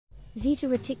Zeta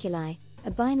Reticuli,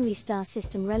 a binary star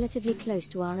system relatively close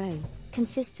to our own,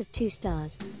 consists of two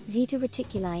stars, Zeta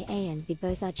Reticuli A and B.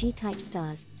 Both are G-type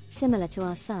stars, similar to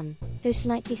our Sun, though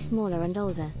slightly smaller and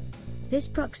older. This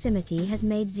proximity has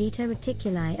made Zeta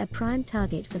Reticuli a prime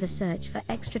target for the search for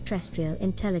extraterrestrial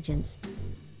intelligence.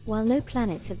 While no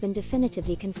planets have been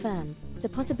definitively confirmed, the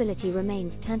possibility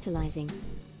remains tantalizing.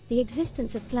 The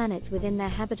existence of planets within their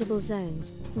habitable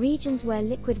zones, regions where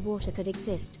liquid water could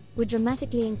exist, would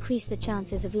dramatically increase the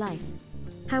chances of life.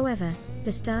 However,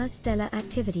 the star's stellar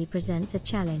activity presents a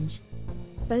challenge.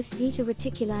 Both Zeta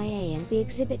Reticuli A and B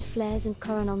exhibit flares and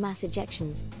coronal mass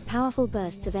ejections, powerful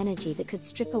bursts of energy that could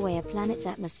strip away a planet's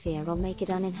atmosphere or make it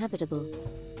uninhabitable.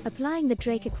 Applying the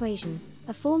Drake equation,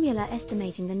 a formula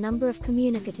estimating the number of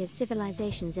communicative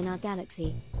civilizations in our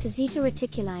galaxy, to Zeta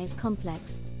Reticuli is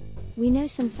complex. We know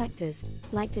some factors,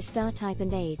 like the star type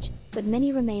and age, but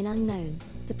many remain unknown: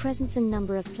 the presence and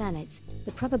number of planets,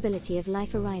 the probability of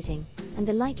life arising, and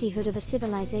the likelihood of a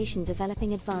civilization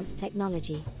developing advanced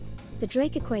technology. The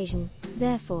Drake equation,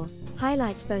 therefore,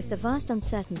 highlights both the vast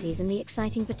uncertainties and the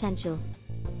exciting potential.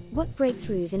 What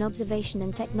breakthroughs in observation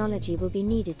and technology will be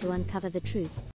needed to uncover the truth?